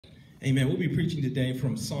Amen. We'll be preaching today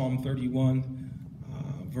from Psalm 31,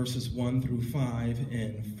 verses 1 through 5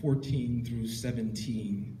 and 14 through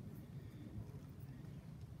 17.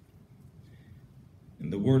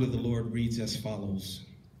 And the word of the Lord reads as follows.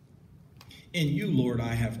 In you, Lord,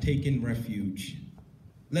 I have taken refuge.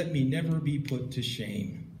 Let me never be put to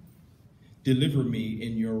shame. Deliver me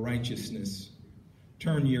in your righteousness.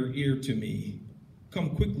 Turn your ear to me.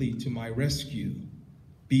 Come quickly to my rescue.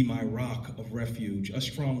 Be my rock of refuge, a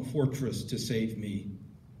strong fortress to save me.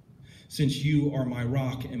 Since you are my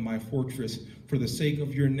rock and my fortress, for the sake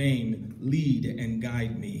of your name, lead and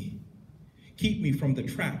guide me. Keep me from the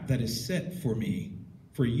trap that is set for me,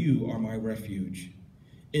 for you are my refuge.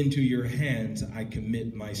 Into your hands I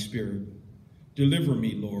commit my spirit. Deliver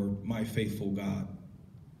me, Lord, my faithful God.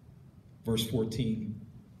 Verse 14.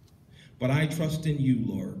 But I trust in you,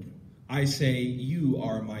 Lord. I say, you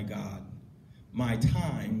are my God. My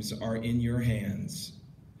times are in your hands.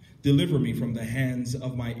 Deliver me from the hands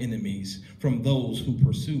of my enemies, from those who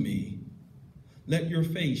pursue me. Let your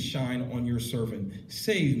face shine on your servant.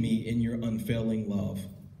 Save me in your unfailing love.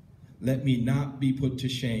 Let me not be put to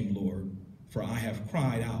shame, Lord, for I have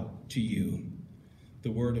cried out to you.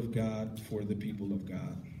 The word of God for the people of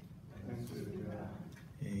God.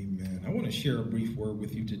 Amen. I want to share a brief word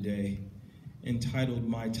with you today entitled,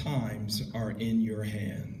 My Times Are in Your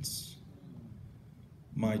Hands.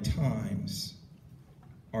 My times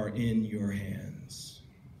are in your hands.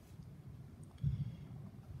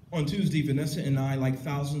 On Tuesday, Vanessa and I, like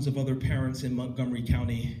thousands of other parents in Montgomery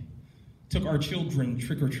County, took our children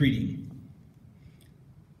trick-or-treating.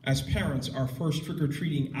 As parents, our first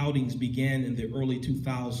trick-or-treating outings began in the early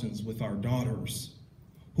 2000s with our daughters,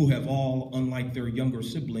 who have all, unlike their younger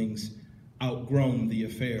siblings, outgrown the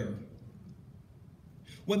affair.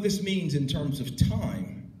 What this means in terms of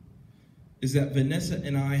time is that Vanessa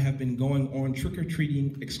and I have been going on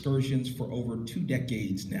trick-or-treating excursions for over 2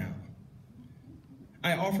 decades now.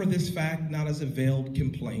 I offer this fact not as a veiled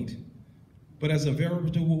complaint, but as a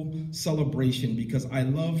veritable celebration because I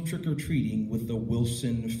love trick-or-treating with the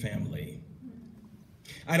Wilson family.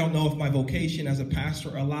 I don't know if my vocation as a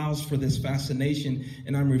pastor allows for this fascination,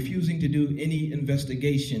 and I'm refusing to do any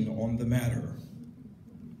investigation on the matter.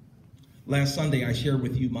 Last Sunday, I shared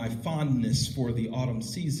with you my fondness for the autumn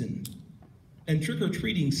season. And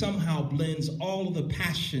trick-or-treating somehow blends all of the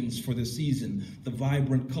passions for the season, the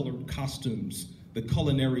vibrant colored costumes, the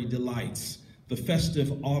culinary delights, the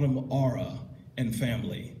festive autumn aura, and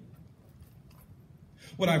family.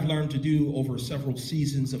 What I've learned to do over several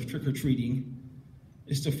seasons of trick-or-treating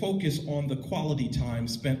is to focus on the quality time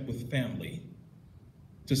spent with family,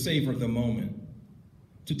 to savor the moment,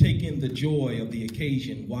 to take in the joy of the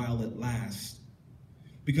occasion while it lasts.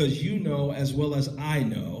 Because you know as well as I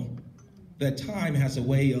know that time has a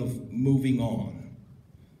way of moving on.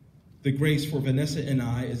 The grace for Vanessa and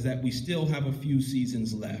I is that we still have a few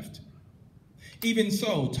seasons left. Even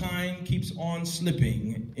so, time keeps on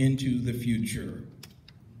slipping into the future.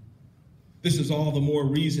 This is all the more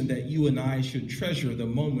reason that you and I should treasure the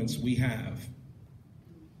moments we have.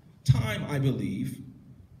 Time, I believe,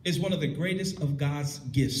 is one of the greatest of God's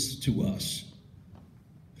gifts to us.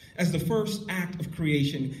 As the first act of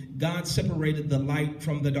creation, God separated the light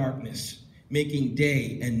from the darkness, making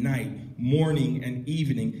day and night, morning and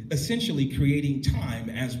evening, essentially creating time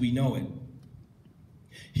as we know it.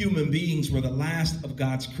 Human beings were the last of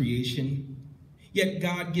God's creation, yet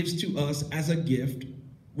God gives to us as a gift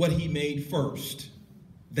what he made first,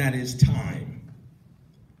 that is time.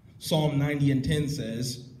 Psalm 90:10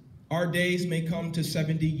 says, our days may come to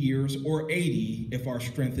 70 years or 80 if our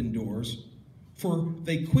strength endures, for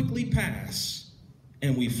they quickly pass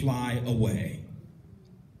and we fly away.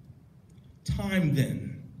 Time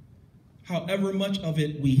then, however much of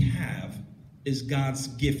it we have, is God's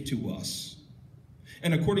gift to us.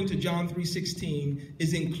 And according to John 3:16,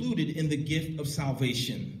 is included in the gift of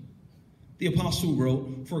salvation. The apostle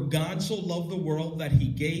wrote, for God so loved the world that he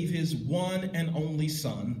gave his one and only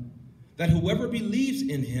Son, that whoever believes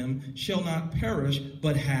in him shall not perish,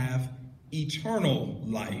 but have eternal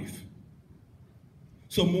life.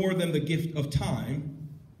 So more than the gift of time,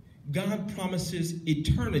 God promises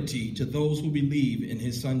eternity to those who believe in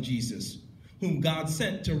his Son Jesus, whom God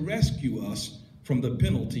sent to rescue us from the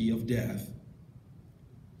penalty of death.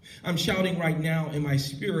 I'm shouting right now in my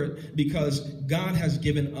spirit because God has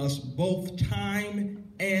given us both time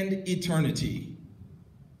and eternity.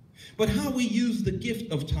 But how we use the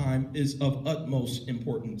gift of time is of utmost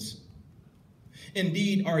importance.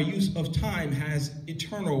 Indeed, our use of time has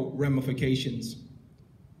eternal ramifications.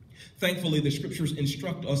 Thankfully, the scriptures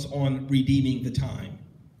instruct us on redeeming the time.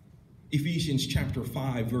 Ephesians chapter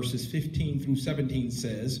 5, verses 15 through 17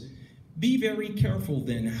 says, Be very careful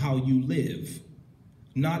then how you live,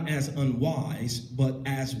 not as unwise, but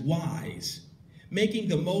as wise, making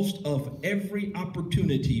the most of every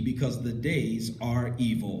opportunity because the days are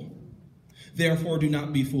evil. Therefore, do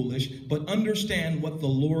not be foolish, but understand what the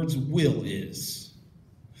Lord's will is.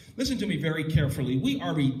 Listen to me very carefully. We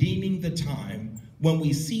are redeeming the time when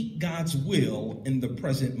we seek God's will in the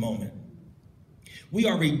present moment. We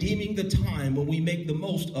are redeeming the time when we make the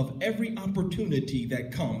most of every opportunity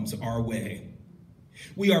that comes our way.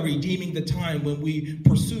 We are redeeming the time when we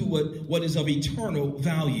pursue what is of eternal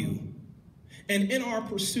value. And in our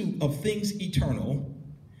pursuit of things eternal,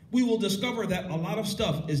 we will discover that a lot of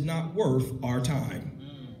stuff is not worth our time.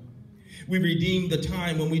 We redeem the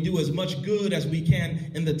time when we do as much good as we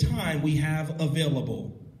can in the time we have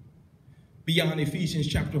available. Beyond Ephesians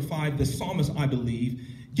chapter 5, the psalmist, I believe,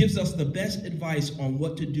 gives us the best advice on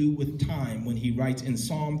what to do with time when he writes in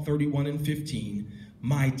Psalm 31 and 15,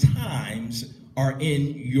 "My times are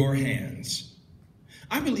in your hands."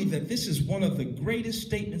 I believe that this is one of the greatest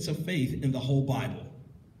statements of faith in the whole Bible.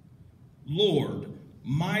 Lord,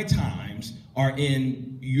 my times are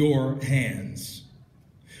in your hands.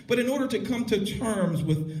 But in order to come to terms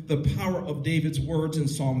with the power of David's words in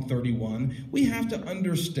Psalm 31, we have to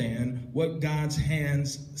understand what God's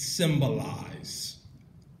hands symbolize.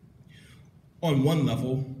 On one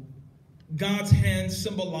level, God's hands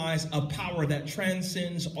symbolize a power that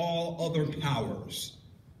transcends all other powers.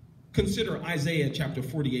 Consider Isaiah chapter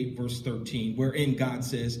 48, verse 13, wherein God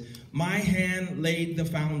says, "My hand laid the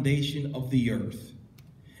foundation of the earth,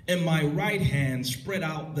 and my right hand spread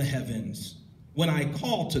out the heavens. When I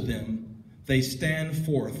call to them, they stand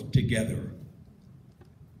forth together."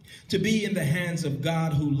 To be in the hands of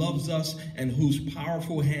God who loves us and whose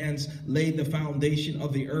powerful hands laid the foundation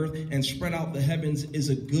of the earth and spread out the heavens is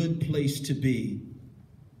a good place to be.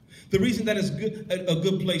 The reason that is a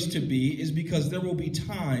good place to be is because there will be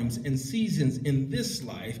times and seasons in this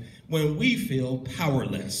life when we feel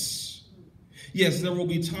powerless. Yes, there will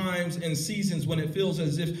be times and seasons when it feels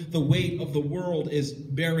as if the weight of the world is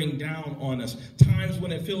bearing down on us. Times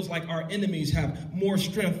when it feels like our enemies have more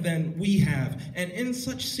strength than we have. And in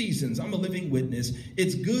such seasons, I'm a living witness,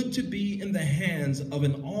 it's good to be in the hands of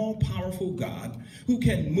an all-powerful God who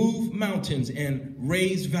can move mountains and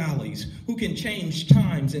raise valleys, who can change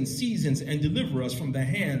times and seasons and deliver us from the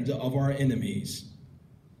hand of our enemies.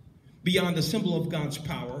 Beyond the symbol of God's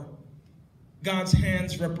power, God's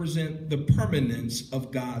hands represent the permanence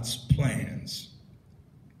of God's plans.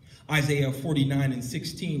 Isaiah 49 and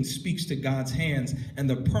 16 speaks to God's hands and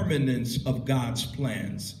the permanence of God's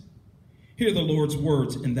plans. Hear the Lord's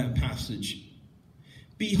words in that passage.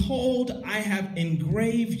 "Behold, I have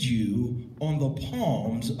engraved you on the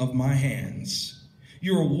palms of my hands.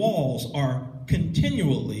 Your walls are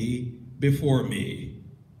continually before me."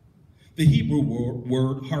 The Hebrew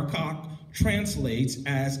word harkak translates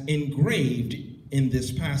as engraved in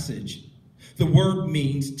this passage. The word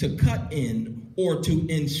means to cut in or to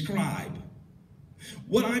inscribe.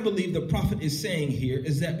 What I believe the prophet is saying here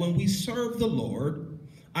is that when we serve the Lord,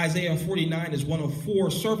 Isaiah 49 is one of 4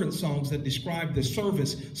 servant songs that describe the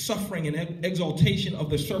service, suffering, and exaltation of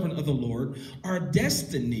the servant of the Lord. Our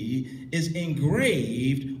destiny is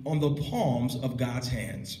engraved on the palms of God's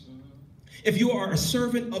hands. If you are a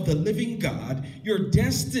servant of the living God, your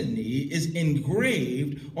destiny is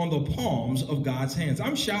engraved on the palms of God's hands.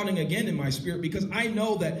 I'm shouting again in my spirit because I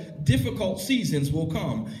know that difficult seasons will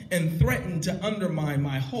come and threaten to undermine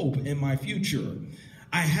my hope and my future.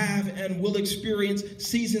 I have and will experience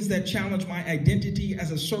seasons that challenge my identity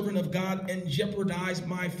as a servant of God and jeopardize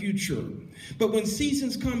my future. But when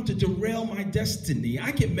seasons come to derail my destiny,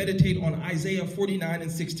 I can meditate on Isaiah 49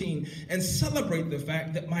 and 16 and celebrate the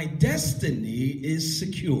fact that my destiny is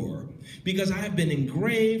secure because I have been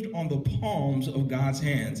engraved on the palms of God's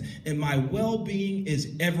hands and my well-being is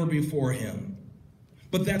ever before him.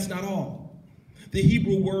 But that's not all. The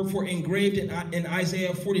Hebrew word for engraved in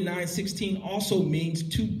Isaiah 49:16 also means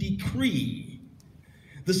to decree.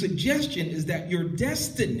 The suggestion is that your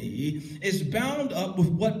destiny is bound up with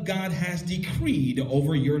what God has decreed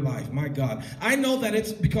over your life. My God, I know that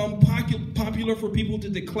it's become popular for people to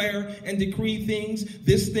declare and decree things,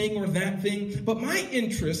 this thing or that thing, but my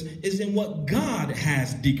interest is in what God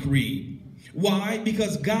has decreed. Why?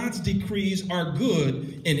 Because God's decrees are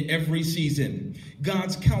good in every season.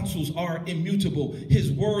 God's counsels are immutable.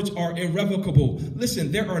 His words are irrevocable.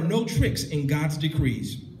 Listen, there are no tricks in God's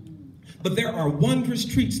decrees, but there are wondrous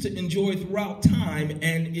treats to enjoy throughout time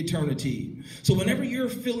and eternity. So whenever you're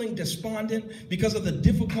feeling despondent because of the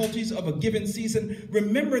difficulties of a given season,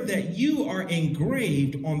 remember that you are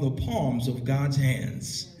engraved on the palms of God's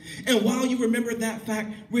hands. And while you remember that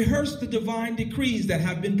fact, rehearse the divine decrees that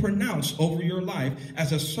have been pronounced over your life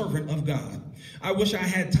as a servant of God. I wish I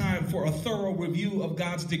had time for a thorough review of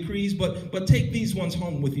God's decrees, but take these ones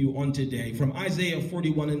home with you on today. From Isaiah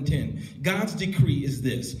 41:10, God's decree is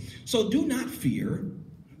this: so do not fear,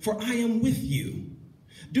 for I am with you.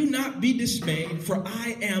 Do not be dismayed, for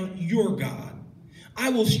I am your God. I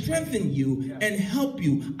will strengthen you and help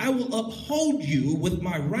you. I will uphold you with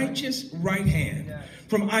my righteous right hand.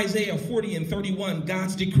 From Isaiah 40:31,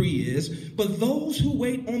 God's decree is, but those who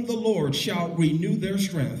wait on the Lord shall renew their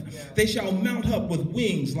strength. They shall mount up with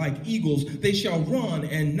wings like eagles. They shall run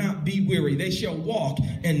and not be weary. They shall walk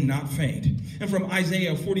and not faint. And from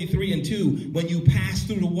Isaiah 43:2, when you pass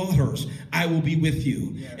through the waters, I will be with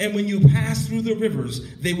you. And when you pass through the rivers,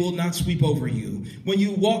 they will not sweep over you. When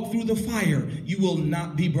you walk through the fire, you will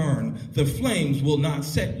not be burned. The flames will not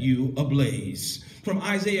set you ablaze. From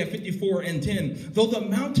Isaiah 54:10, though the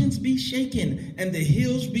mountains be shaken and the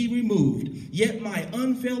hills be removed, yet my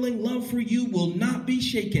unfailing love for you will not be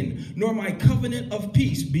shaken, nor my covenant of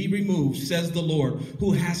peace be removed, says the Lord,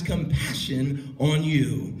 who has compassion on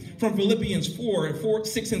you. From Philippians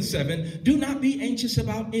 4:6-7, do not be anxious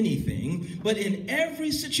about anything, but in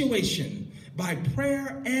every situation, by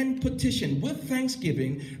prayer and petition with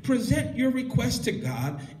thanksgiving, present your requests to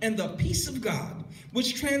God, and the peace of God,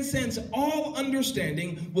 which transcends all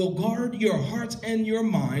understanding, will guard your hearts and your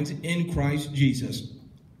minds in Christ Jesus.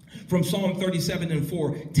 From Psalm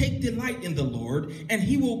 37:4, take delight in the Lord, and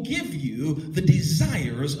he will give you the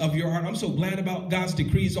desires of your heart. I'm so glad about God's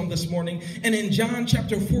decrees on this morning. And in John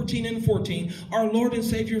chapter 14:14, our Lord and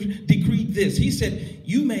Savior decreed this. He said,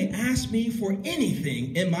 you may ask me for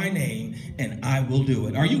anything in my name, and I will do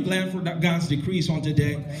it. Are you glad for God's decrees on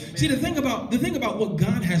today? Amen. See, the thing about what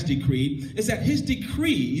God has decreed is that his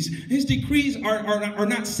decrees are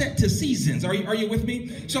not set to seasons. Are you with me?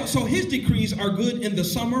 So his decrees are good in the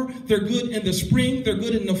summer. They're good in the spring. They're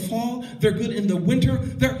good in the fall. They're good in the winter.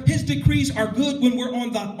 His decrees are good when we're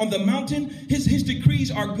on the mountain. His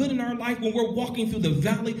decrees are good in our life when we're walking through the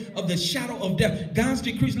valley of the shadow of death. God's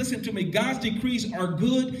decrees, listen to me, God's decrees are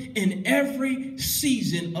good in every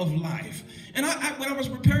season of life. And when I was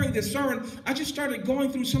preparing this sermon, I just started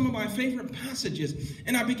going through some of my favorite passages,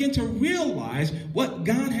 and I began to realize what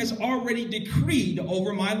God has already decreed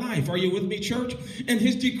over my life. Are you with me, church? And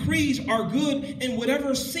his decrees are good in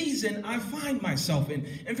whatever season I find myself in.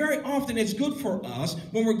 And very often it's good for us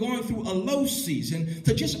when we're going through a low season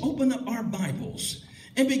to just open up our Bibles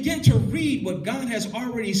and begin to read what God has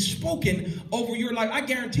already spoken over your life. I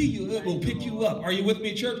guarantee you it will pick you up. Are you with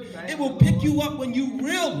me, church? It will pick you up when you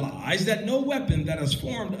realize that no weapon that is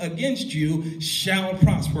formed against you shall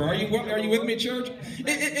prosper. Are you with me, church?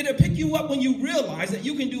 It'll pick you up when you realize that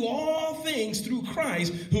you can do all things through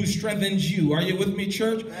Christ who strengthens you. Are you with me,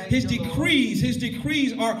 church? His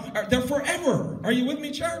decrees are they're forever. Are you with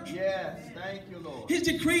me, church? Yes. Thank you, Lord. His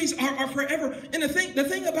decrees are forever. And the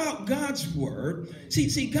thing about God's word,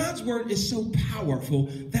 see, God's word is so powerful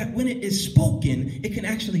that when it is spoken, it can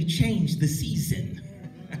actually change the season.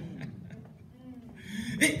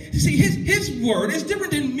 See, his word is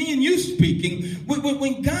different than me and you speaking.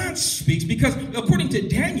 When God speaks, because according to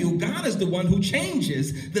Daniel, God is the one who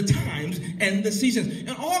changes the times and the seasons.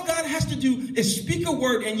 And all God has to do is speak a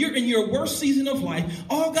word, and you're in your worst season of life.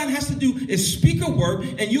 All God has to do is speak a word,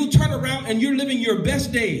 and you'll turn around and you're living your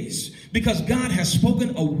best days because God has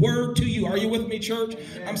spoken a word to you. Are you with me, church?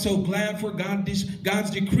 I'm so glad for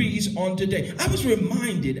God's decrees on today. I was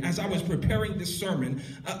reminded as I was preparing this sermon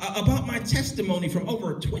about my testimony from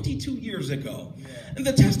over 22 years ago. And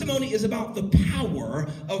the testimony is about the power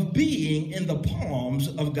of being in the palms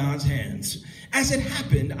of God's hands. As it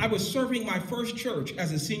happened, I was serving my first church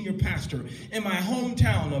as a senior pastor in my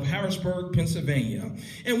hometown of Harrisburg, Pennsylvania.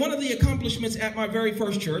 And one of the accomplishments at my very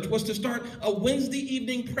first church was to start a Wednesday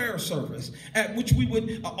evening prayer service at which we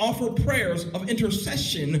would offer prayers of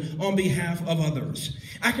intercession on behalf of others.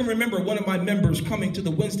 I can remember one of my members coming to the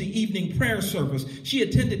Wednesday evening prayer service. She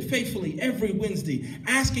attended faithfully every Wednesday,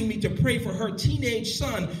 asking me to pray for her teenage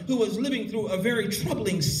son who was living through a very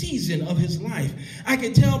troubling season of his life. I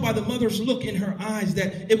could tell by the mother's look in her eyes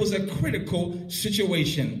that it was a critical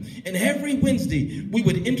situation. And every Wednesday, we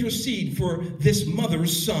would intercede for this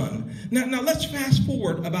mother's son. Now let's fast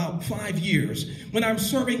forward about 5 years when I'm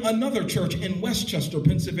serving another church in Westchester,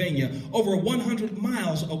 Pennsylvania, over 100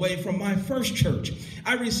 miles away from my first church.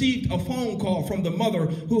 I received a phone call from the mother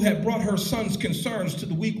who had brought her son's concerns to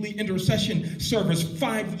the weekly intercession service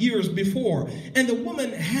 5 years before. And the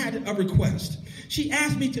woman had a request. She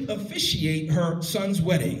asked me to officiate her son's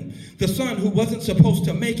wedding, the son who wasn't supposed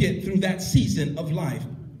to make it through that season of life.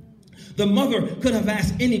 The mother could have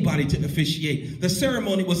asked anybody to officiate. The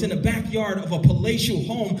ceremony was in the backyard of a palatial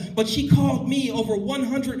home, but she called me over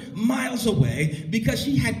 100 miles away because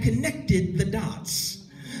she had connected the dots.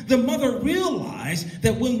 The mother realized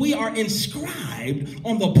that when we are inscribed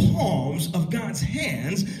on the palms of God's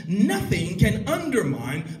hands, nothing can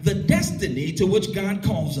undermine the destiny to which God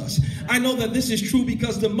calls us. I know that this is true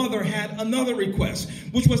because the mother had another request,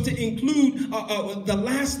 which was to include the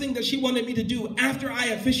last thing that she wanted me to do after I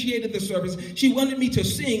officiated the service. She wanted me to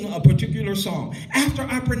sing a particular song. After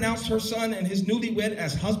I pronounced her son and his newlywed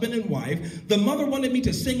as husband and wife, the mother wanted me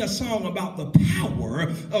to sing a song about the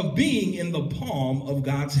power of being in the palm of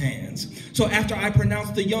God's hands. So after I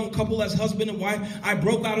pronounced the young couple as husband and wife, I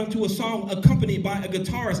broke out into a song accompanied by a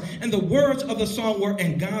guitarist. And the words of the song were,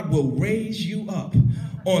 "And God will raise you up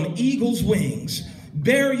on eagle's wings,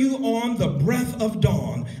 bear you on the breath of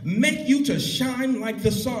dawn, make you to shine like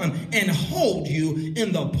the sun, and hold you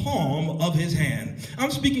in the palm of his hand."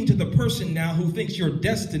 I'm speaking to the person now who thinks your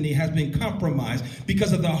destiny has been compromised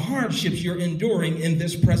because of the hardships you're enduring in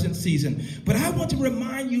this present season. But I want to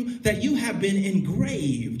remind you that you have been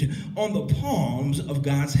engraved on the palms of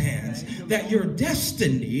God's hands, that your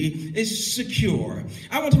destiny is secure.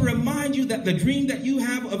 I want to remind you that the dream that you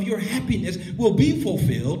have of your happiness will be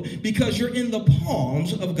fulfilled because you're in the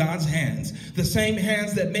palms of God's hands. The same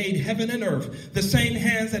hands that made heaven and earth, the same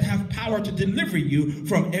hands that have power to deliver you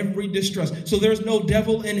from every distress. So there's no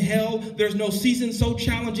devil in hell, there's no season so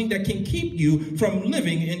challenging that can keep you from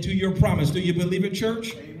living into your promise. Do you believe it,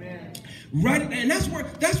 church? Right, and that's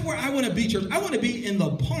where I want to be, church. I want to be in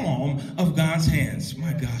the palm of God's hands.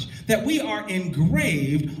 My gosh, that we are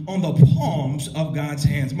engraved on the palms of God's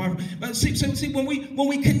hands. See, when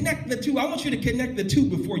we connect the two, I want you to connect the two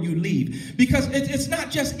before you leave, because it's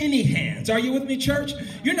not just any hands. Are you with me, church?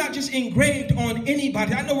 You're not just engraved on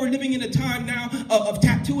anybody. I know we're living in a time now of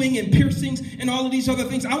tattooing and piercings and all of these other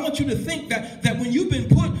things. I want you to think that when you've been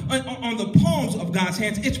put on the palms of God's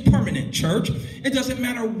hands, it's permanent, church. It doesn't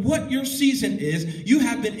matter what your season is, you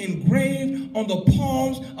have been engraved on the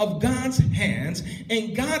palms of God's hands.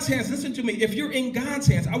 In God's hands, listen to me, if you're in God's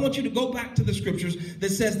hands, I want you to go back to the scriptures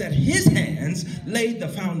that says that his hands laid the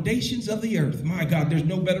foundations of the earth. My God, there's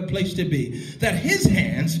no better place to be. That his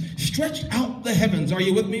hands stretched out the heavens. Are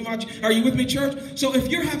you with me, much? Are you with me, church? So if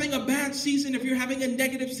you're having a bad season, if you're having a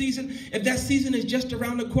negative season, if that season is just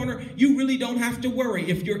around the corner, you really don't have to worry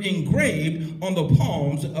if you're engraved on the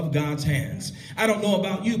palms of God's hands. I don't know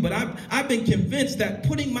about you, but I've been convinced that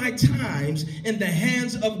putting my times in the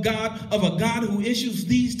hands of God, of a God who issues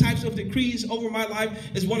these types of decrees over my life,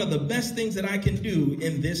 is one of the best things that I can do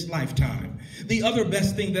in this lifetime. The other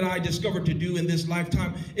best thing that I discovered to do in this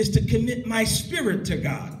lifetime is to commit my spirit to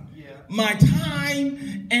God. My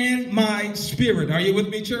time and my spirit. Are you with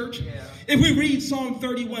me, church? Yeah. If we read Psalm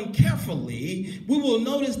 31 carefully, we will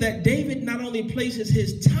notice that David not only places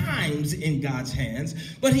his times in God's hands,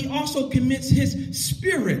 but he also commits his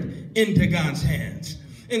spirit into God's hands.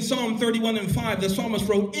 In Psalm 31:5, the psalmist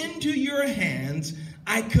wrote, "Into your hands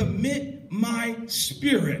I commit my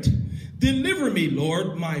spirit. Deliver me,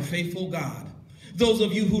 Lord, my faithful God." Those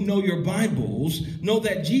of you who know your Bibles know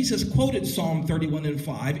that Jesus quoted Psalm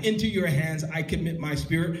 31:5, "Into your hands I commit my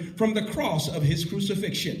spirit," from the cross of his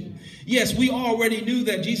crucifixion. Yes, we already knew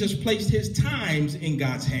that Jesus placed his times in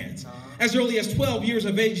God's hands. As early as 12 years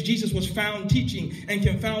of age, Jesus was found teaching and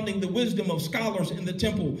confounding the wisdom of scholars in the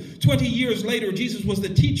temple. 20 years later, Jesus was the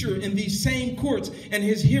teacher in these same courts, and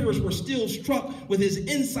his hearers were still struck with his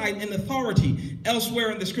insight and authority.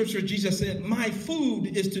 Elsewhere in the scripture, Jesus said, "My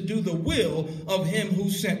food is to do the will of him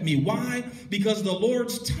who sent me." Why? Because the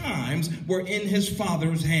Lord's times were in his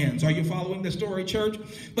Father's hands. Are you following the story, church?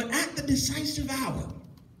 But at the decisive hour,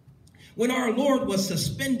 when our Lord was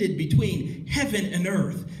suspended between heaven and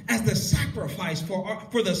earth as the sacrifice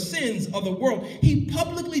for the sins of the world, he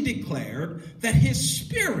publicly declared that his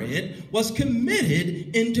spirit was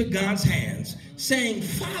committed into God's hands, saying,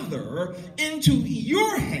 "Father, into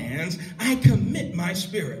your hands I commit my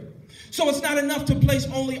spirit." So it's not enough to place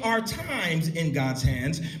only our times in God's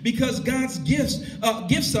hands, because God's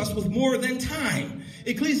gifts us with more than time.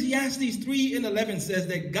 Ecclesiastes 3:11 says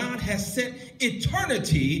that God has set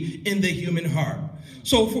eternity in the human heart.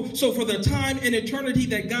 So for the time and eternity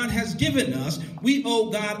that God has given us, we owe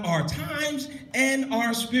God our times and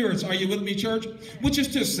our spirits. Are you with me, church? Which is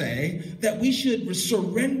to say that we should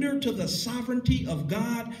surrender to the sovereignty of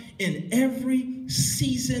God in every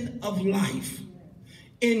season of life.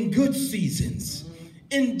 In good seasons,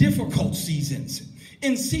 in difficult seasons,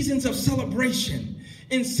 in seasons of celebration,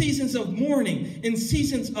 in seasons of mourning, in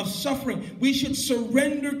seasons of suffering. We should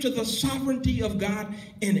surrender to the sovereignty of God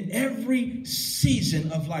in every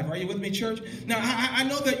season of life. Are you with me, church? Now, I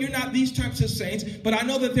know that you're not these types of saints, but I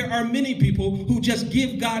know that there are many people who just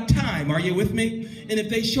give God time. Are you with me? And if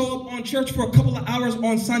they show up on church for a couple of hours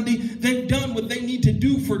on Sunday, they've done what they need to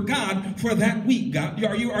do for God for that week. God,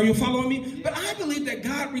 are you following me? But I believe that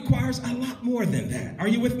God requires a lot more than that. Are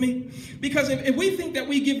you with me? Because if we think that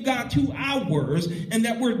we give God 2 hours and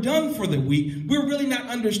that we're done for the week, we're really not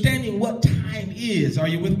understanding what time is. Are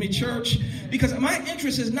you with me, church? Because my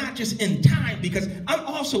interest is not just in time, because I'm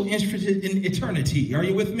also interested in eternity. Are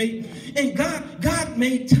you with me? And God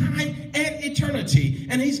made time and eternity,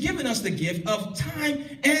 and he's given us the gift of time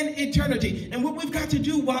and eternity. And what we've got to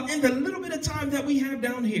do while in the little bit of time that we have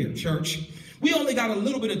down here, church, we only got a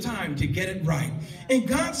little bit of time to get it right. And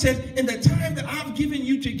God says, in the time that I've given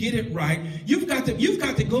you to get it right, you've got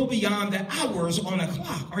to go beyond the hours on a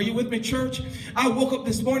clock. Are you with me, church? I woke up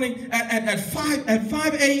this morning at 5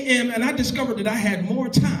 a.m. and I discovered that I had more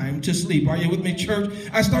time to sleep. Are you with me, church?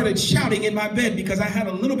 I started shouting in my bed because I had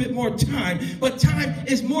a little bit more time. But time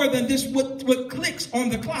is more than this what clicks on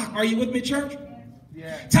the clock. Are you with me, church?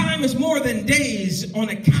 Yeah. Time is more than days on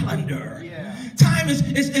a calendar. Yeah. Time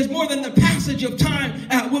is more than the passage of time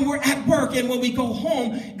when we're at work and when we go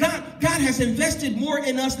home. God has invested more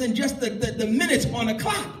in us than just the minutes on a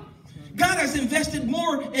clock. God has invested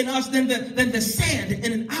more in us than the sand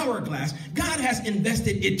in an hourglass. God has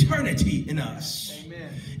invested eternity in us. Amen.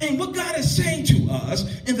 And what God is saying to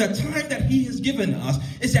us in the time that he has given us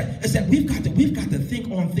is that we've got to think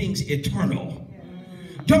on things eternal.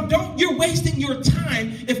 You're wasting your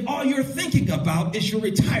time if all you're thinking about is your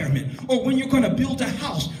retirement, or when you're going to build a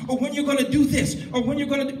house, or when you're going to do this, or when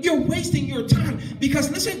you're wasting your time. Because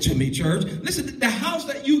listen to me, church. Listen, the house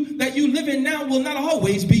that you live in now will not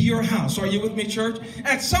always be your house. Are you with me, church?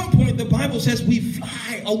 At some point, the Bible says we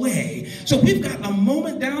fly away. So we've got a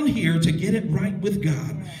moment down here to get it right with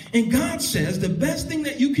God. And God says the best thing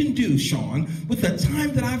that you can do, Sean, with the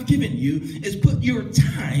time that I've given you is put your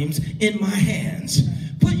times in my hands.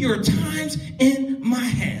 Put your times in my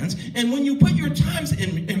hands. And when you put your times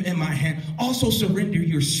in my hand, also surrender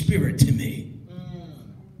your spirit to me.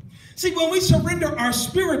 See, when we surrender our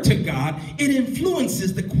spirit to God, it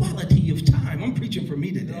influences the quality of time. I'm preaching for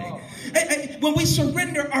me today. When we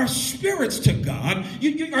surrender our spirits to God,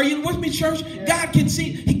 are you with me, church? Yeah.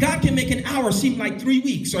 God can make an hour seem like 3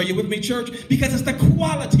 weeks. Are you with me, church? Because it's the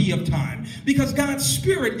quality of time. Because God's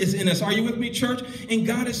spirit is in us. Are you with me, church? And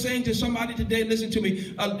God is saying to somebody today, listen to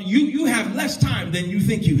me, you have less time than you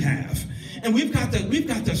think you have. And we've got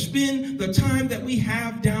to spend the time that we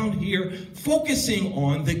have down here focusing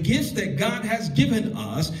on the gifts that God has given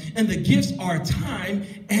us, and the gifts are time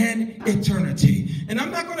and eternity. And I'm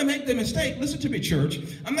not going to make the mistake, listen to me, church,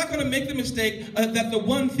 I'm not going to make the mistake that the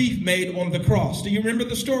one thief made on the cross. Do you remember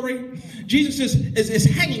the story? Jesus is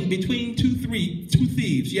hanging between two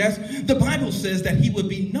thieves, yes? The Bible says that he would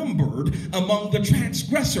be numbered among the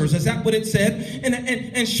transgressors. Is that what it said?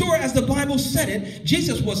 And sure as the Bible said it,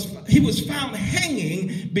 Jesus was found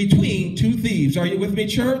hanging between two thieves. Are you with me,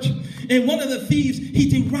 church? And one of the thieves, he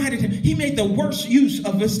derided him. He made the worst use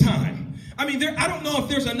of his time. I mean, I don't know if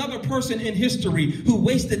there's another person in history who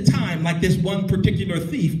wasted time like this one particular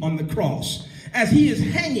thief on the cross. As he is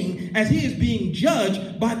hanging, as he is being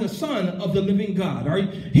judged by the Son of the living God.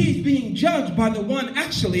 He's being judged by the one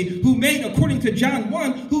actually who made, according to John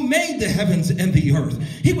 1, who made the heavens and the earth.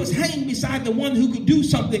 He was hanging beside the one who could do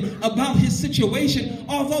something about his situation.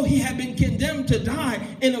 Although he had been condemned to die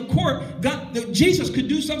in a court, Jesus could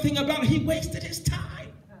do something about it. He wasted his time.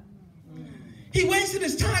 He wasted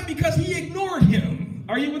his time because he ignored him.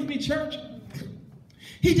 Are you with me, church?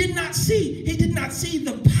 He did not see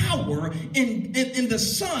the power in the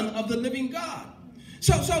Son of the living God.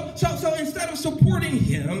 So instead of supporting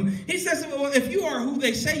him, he says, well, if you are who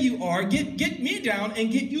they say you are, get me down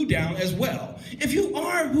and get you down as well. If you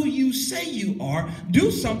are who you say you are,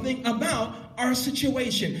 do something about our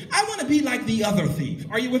situation. I want to be like the other thief.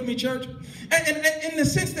 Are you with me, church? And in the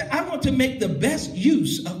sense that I want to make the best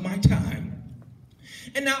use of my time.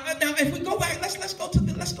 And now, if we go back, let's go to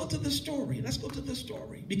the story. Let's go to the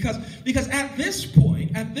story because at this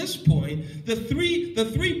point, the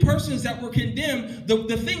three persons that were condemned,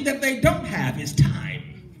 the thing that they don't have is time.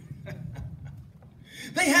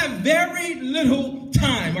 They have very little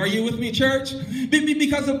time. Are you with me, church?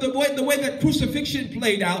 Because of the way that crucifixion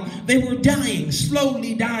played out, they were dying,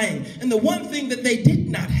 slowly dying, and the one thing that they did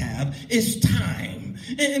not have is time.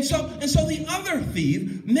 And so the other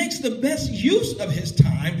thief makes the best use of his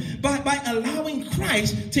time by allowing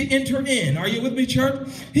Christ to enter in. Are you with me, church?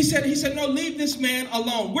 He said, no, leave this man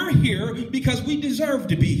alone. We're here because we deserve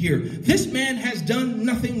to be here. This man has done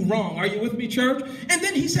nothing wrong. Are you with me, church? And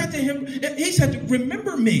then he said to him,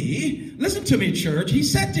 remember me. Listen to me, church. He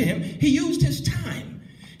said to him, he used his time.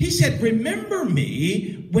 He said, remember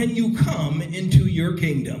me when you come into your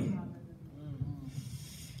kingdom.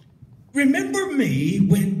 Remember me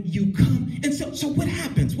when you come. And so what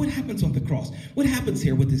happens? What happens on the cross? What happens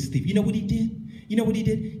here with this thief? You know what he did? You know what he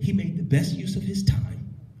did? He made the best use of his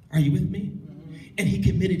time. Are you with me? And he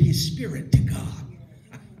committed his spirit to God.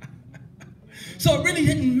 So it really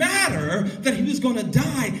didn't matter that he was going to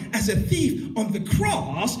die as a thief on the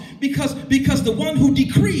cross because the one who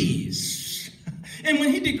decrees. And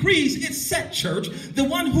when he decrees, it's set, church. The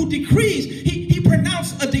one who decrees, he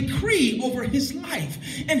pronounced a decree over his life.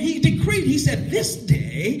 And he decreed, he said, this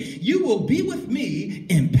day you will be with me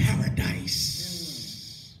in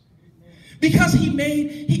paradise. Because he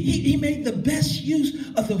made the best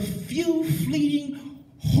use of the few fleeting,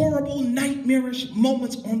 horrible, nightmarish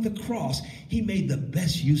moments on the cross. He made the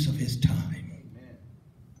best use of his time.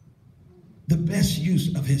 The best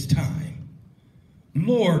use of his time.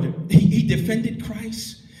 Lord, he defended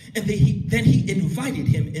Christ, and then he invited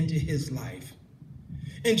him into his life.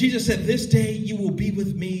 And Jesus said, this day you will be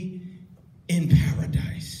with me in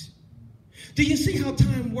paradise. Do you see how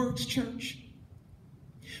time works, church?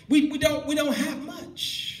 We don't have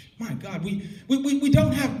much. My God, we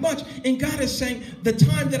don't have much. And God is saying, the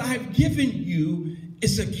time that I've given you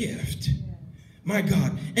is a gift. My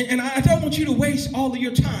God. And I don't want you to waste all of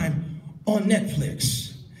your time on Netflix.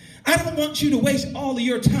 I don't want you to waste all of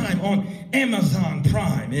your time on Amazon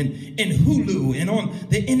Prime and Hulu and on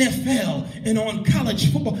the NFL and on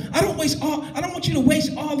college football. I don't want you to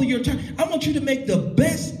waste all of your time. I want you to make the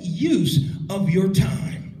best use of your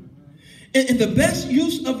time. And the best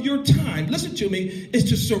use of your time, listen to me, is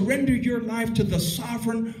to surrender your life to the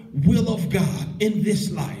sovereign will of God in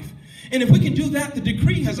this life. And if we can do that, the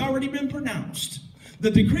decree has already been pronounced. The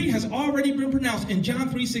decree has already been pronounced in John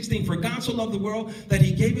 3:16. For God so loved the world that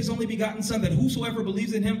he gave his only begotten son, that whosoever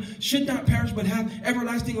believes in him should not perish but have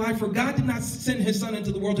everlasting life. For God did not send his son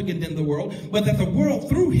into the world to condemn the world, but that the world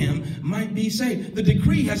through him might be saved. The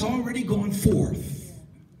decree has already gone forth.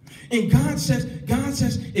 And God says,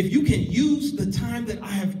 if you can use the time that I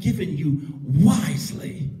have given you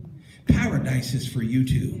wisely, paradise is for you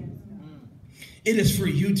too. It is for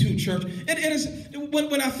you too, church. It is,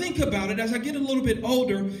 when I think about it, as I get a little bit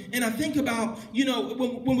older, and I think about,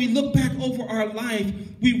 when we look back over our life,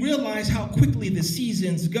 we realize how quickly the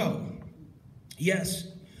seasons go. Yes,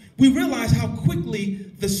 we realize how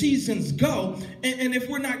quickly the seasons go. And if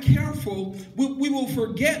we're not careful, we will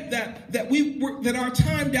forget that our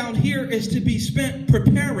time down here is to be spent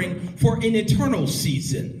preparing for an eternal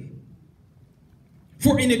season.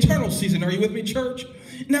 For an eternal season. Are you with me, church?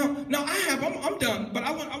 Now I'm done, but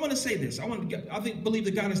I want to say this. Believe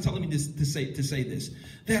that God is telling me to say this.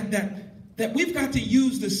 That we've got to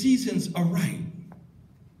use the seasons aright.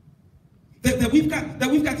 That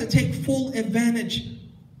we've got to take full advantage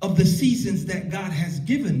of the seasons that God has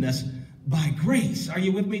given us by grace. Are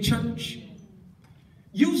you with me, church?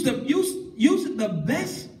 Use the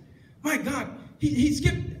best. My God, he's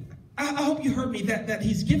given. I hope you heard me that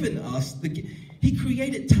he's given us He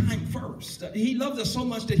created time first. He loved us so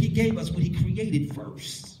much that he gave us what he created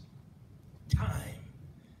first. Time.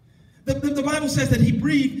 The Bible says that he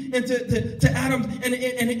breathed into Adam and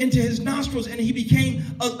into his nostrils, and he became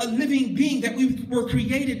a living being, that we were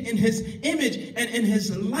created in his image and in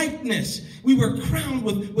his likeness. We were crowned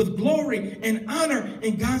with glory and honor.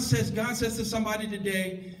 And God says to somebody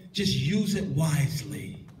today, just use it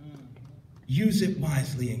wisely. Use it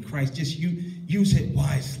wisely in Christ. Just use it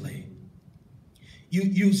wisely. You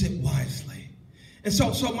use it wisely. And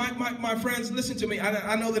so my friends, listen to me.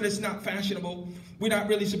 I know that it's not fashionable. We're not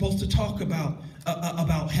really supposed to talk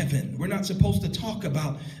about heaven. We're not supposed to talk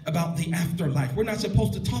about the afterlife. We're not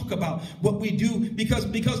supposed to talk about what we do because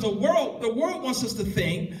the world wants us to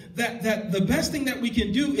think that the best thing that we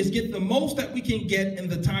can do is get the most that we can get in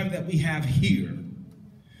the time that we have here.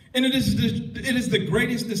 And it is the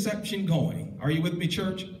greatest deception going. Are you with me,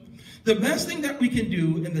 church? The best thing that we can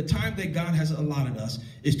do in the time that God has allotted us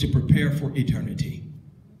is to prepare for eternity.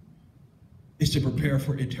 Is to prepare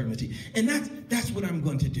for eternity. And that's what I'm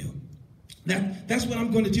going to do. That's what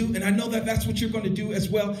I'm going to do, and I know that that's what you're going to do as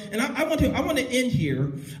well. And I want to end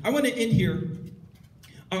here. I want to end here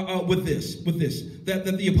with this. That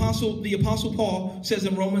the apostle Paul says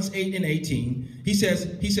in Romans 8:18. He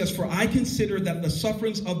says, for I consider that the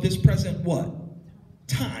sufferings of this present what?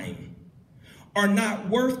 time are not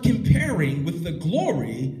worth comparing with the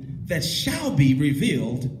glory that shall be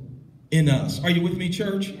revealed in us. Are you with me,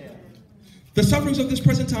 church? Yeah. The sufferings of this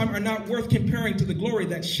present time are not worth comparing to the glory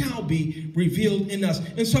that shall be revealed in us.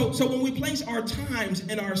 And so when we place our times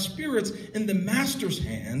and our spirits in the Master's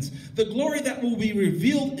hands, the glory that will be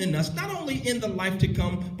revealed in us, not only in the life to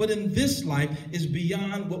come, but in this life, is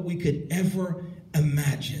beyond what we could ever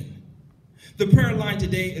imagine. The prayer line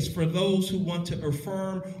today is for those who want to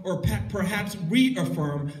affirm or perhaps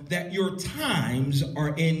reaffirm that your times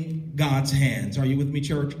are in God's hands. Are you with me,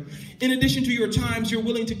 church? In addition to your times, you're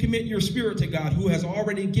willing to commit your spirit to God, who has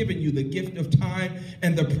already given you the gift of time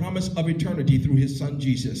and the promise of eternity through his son,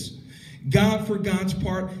 Jesus. God, for God's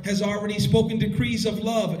part, has already spoken decrees of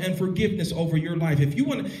love and forgiveness over your life. If you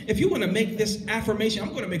want to make this affirmation, I'm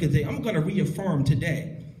going to make it today. I'm going to reaffirm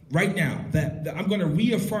today, right now, that I'm going to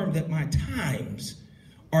reaffirm that my times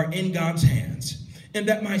are in God's hands and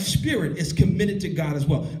that my spirit is committed to God as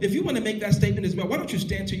well. If you want to make that statement as well, why don't you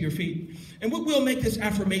stand to your feet and we'll make this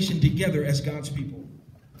affirmation together as God's people.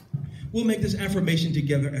 We'll make this affirmation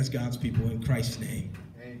together as God's people in Christ's name.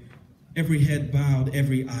 Amen. Every head bowed,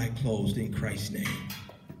 every eye closed in Christ's name.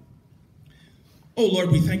 Oh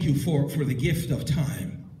Lord, we thank you for the gift of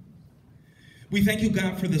time. We thank you,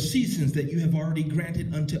 God, for the seasons that you have already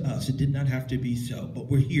granted unto us. It did not have to be so, but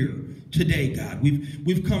we're here today, God.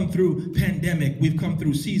 We've come through pandemic. We've come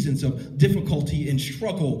through seasons of difficulty and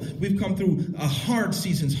struggle. We've come through hard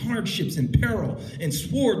seasons, hardships and peril and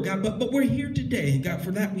sword, God. But we're here today, and God,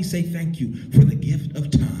 for that we say thank you for the gift of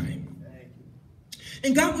time.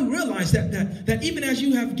 And God, we realize that even as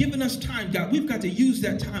you have given us time, God, we've got to use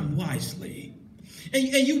that time wisely.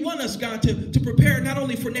 And you want us, God, to prepare not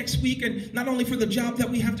only for next week and not only for the job that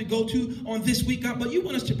we have to go to on this week, God, but you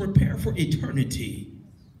want us to prepare for eternity.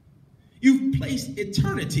 You've placed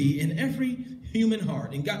eternity in every human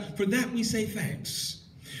heart. And God, for that we say thanks.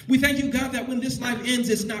 We thank you, God, that when this life ends,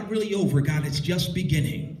 it's not really over, God, it's just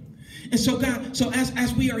beginning. And so, God,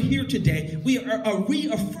 as we are here today, we are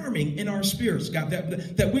reaffirming in our spirits, God,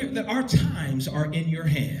 that our times are in your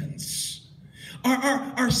hands.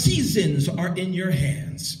 Our seasons are in your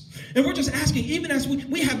hands. And we're just asking, even as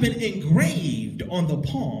we have been engraved on the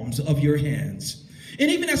palms of your hands. And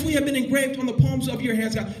even as we have been engraved on the palms of your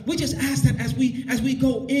hands, God, we just ask that as we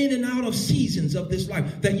go in and out of seasons of this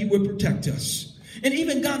life, that you would protect us. And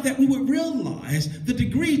even, God, that we would realize the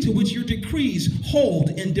degree to which your decrees hold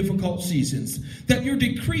in difficult seasons. That your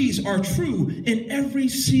decrees are true in every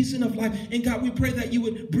season of life. And God, we pray that you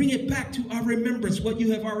would bring it back to our remembrance, what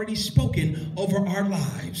you have already spoken over our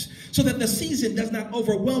lives. So that the season does not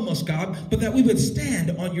overwhelm us, God, but that we would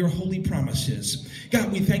stand on your holy promises.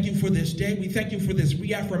 God, we thank you for this day. We thank you for this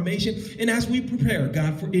reaffirmation. And as we prepare,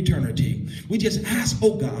 God, for eternity, we just ask,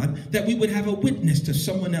 oh God, that we would have a witness to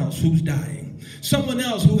someone else who's dying. Someone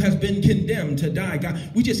else who has been condemned to die,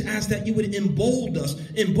 God. We just ask that you would embolden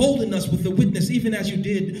us with the witness, even as you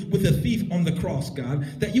did with the thief on the cross, God.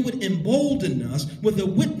 That you would embolden us with a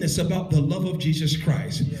witness about the love of Jesus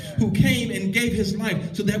Christ, who came and gave his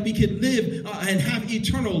life so that we could live and have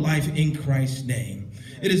eternal life in Christ's name.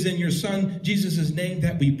 It is in your Son, Jesus' name,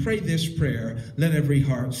 that we pray this prayer. Let every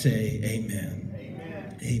heart say amen.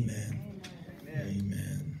 Amen. Amen.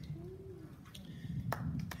 Amen.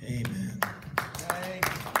 Amen.